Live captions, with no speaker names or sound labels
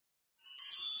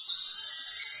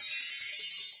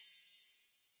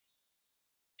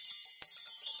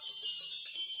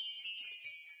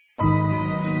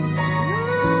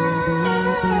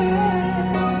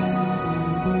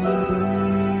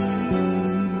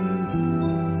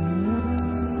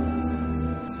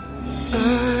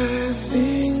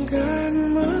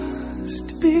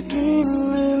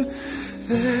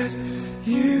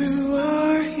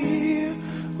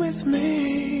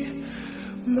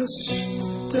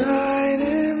died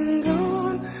and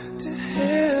gone to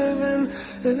heaven,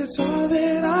 and it's all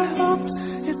that I hoped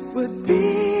it would be.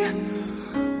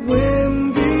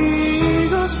 When the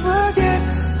eagles forget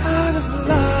how to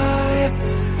fly,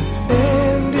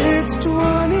 and it's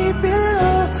 20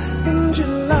 below in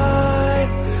July,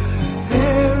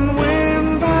 and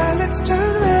when violets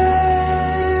turn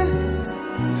red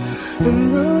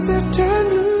and roses turn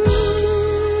blue,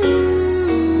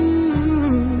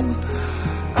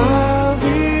 I'll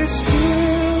be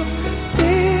still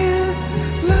in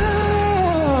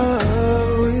love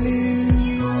with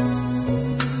you.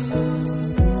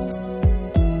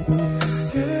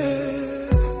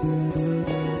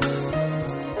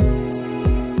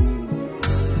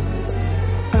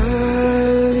 I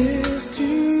live to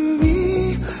be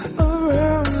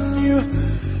around you.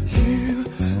 You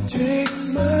take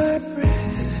my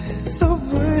breath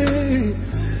away.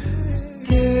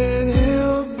 Can't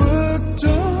help but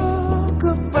talk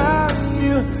about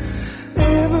you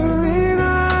every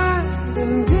night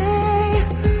and day.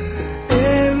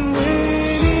 And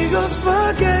when eagles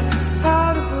forget how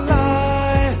to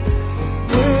fly,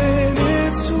 when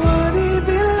it's 20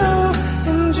 below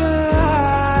in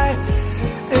July,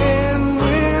 and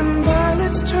when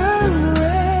violets turn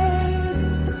red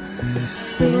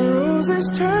and roses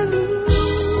turn blue,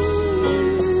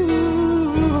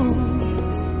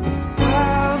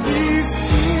 I'll be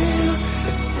still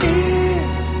in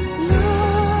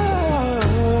love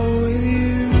with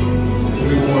you.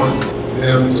 We want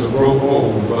them to grow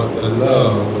old, but the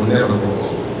love will never grow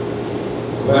old.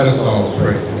 So let us all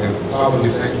pray together. Father, we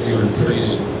thank you and praise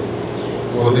you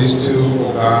for these two,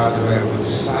 oh God, who have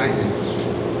decided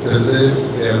to live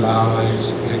their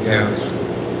lives together.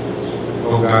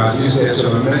 Oh God, you said,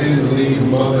 shall a man leave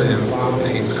mother and father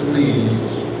and cleave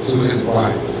to his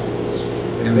wife,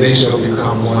 and they shall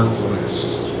become one flesh.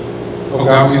 Oh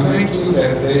God, we thank you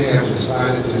that they have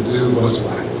decided to do what's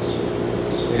right.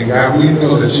 And God, we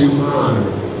know that you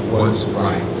honor what's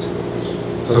right.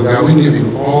 So God, we give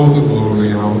you all the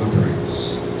glory and all the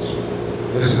praise.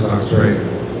 This is our prayer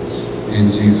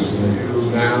in Jesus'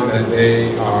 name. Now that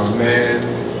they are man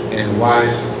and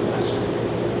wife,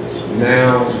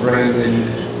 now Brandon,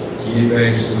 ye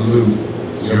may salute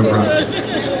your brother.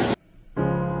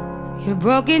 You're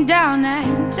broken down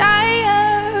and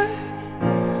tired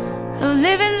of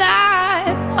living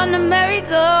life on the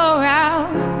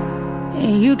merry-go-round,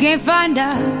 and you can't find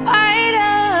a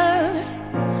fighter,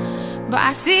 but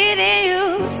I see it in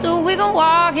you, so we gon'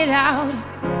 walk it out.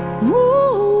 Move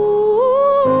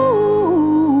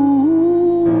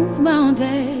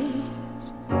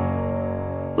mountains,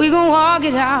 we gon' walk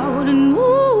it out and move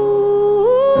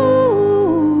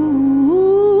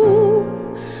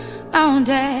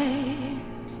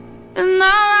mountains. And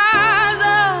I'll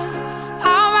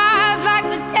rise like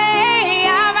the day.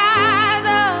 I'll rise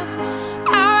up,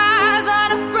 I'll rise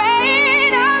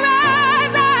unafraid. I'll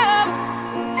rise up,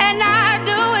 and I'll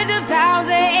do it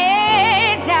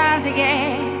 1,000 times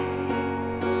again.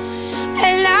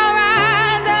 And I'll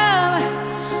rise up,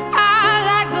 I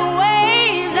like the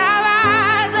waves. I'll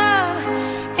rise up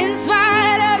in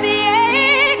spite of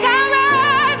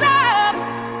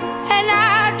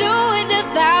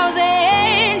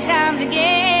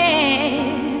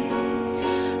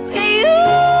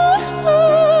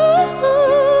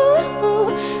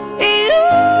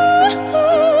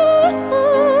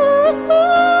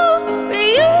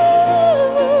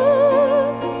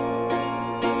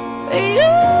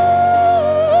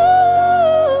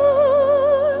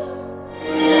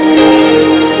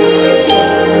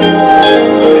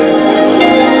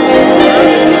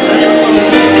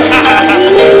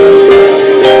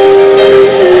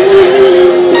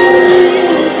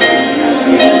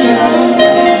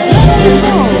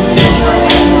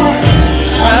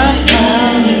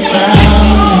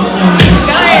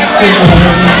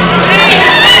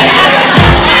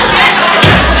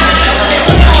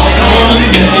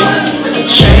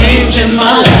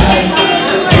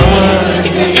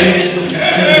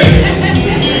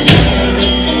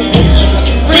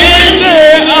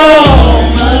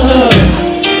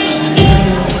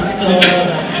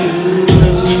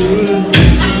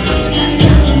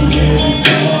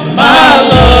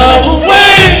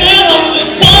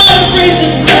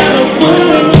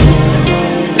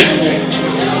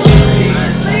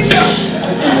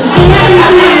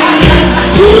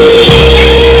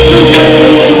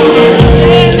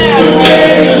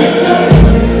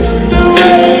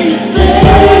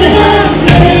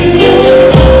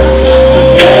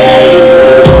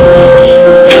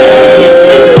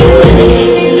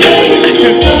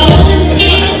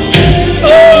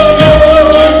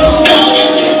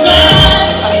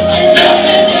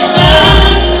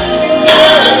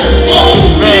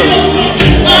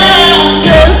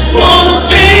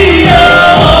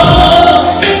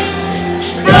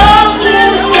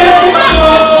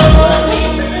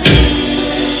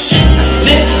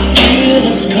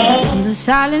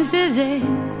silence isn't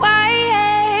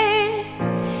quiet,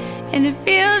 and it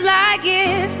feels like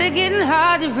it's getting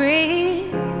hard to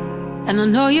breathe. And I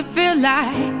know you feel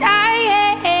like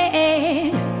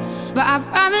dying, but I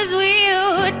promise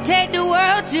we'll take the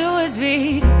world to its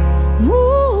feet. Move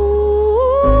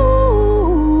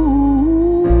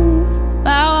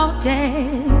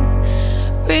mountains,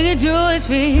 bring it to its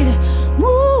feet.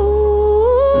 Move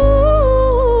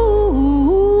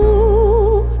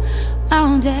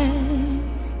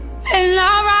mountains, and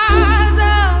I'll rise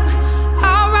up.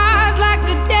 I'll rise like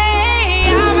the day.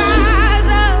 I'll rise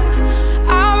up.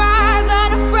 I'll rise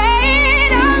unafraid.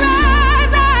 I'll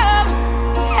rise up,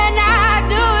 and I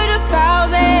do it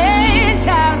 1,000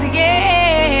 times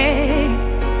again.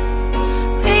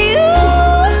 You,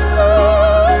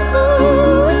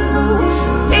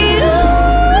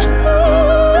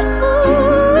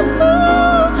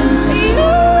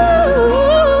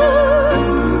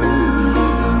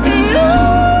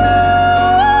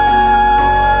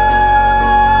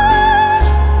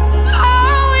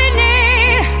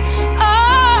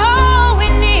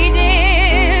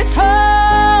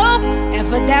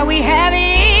 we have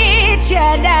each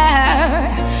other,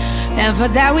 and for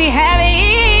that we have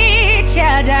each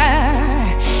other,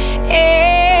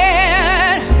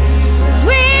 and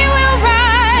we will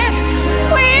rise,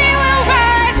 we will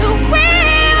rise, we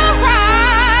will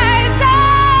rise,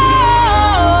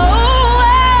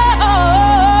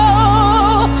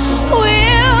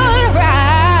 we'll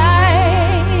rise.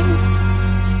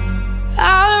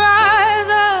 I'll rise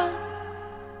up,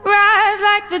 rise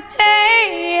like the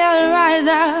day. I'll rise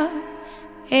up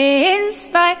in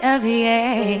spite of the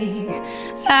ache.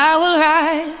 I will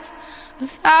rise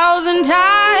 1,000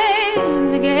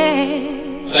 times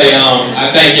again. Say,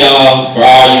 I thank y'all for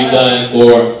all you've done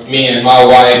for me and my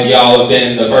wife. Y'all have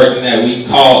been the person that we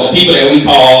call, the people that we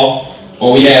call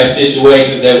when we have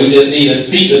situations that we just need to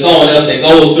speak to someone else that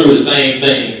goes through the same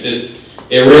things.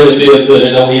 It really feels good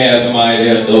to know we have somebody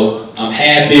there. So I'm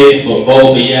happy for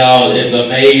both of y'all. It's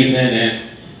amazing, and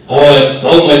oh, it's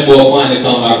so much more fun to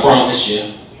come, I promise you.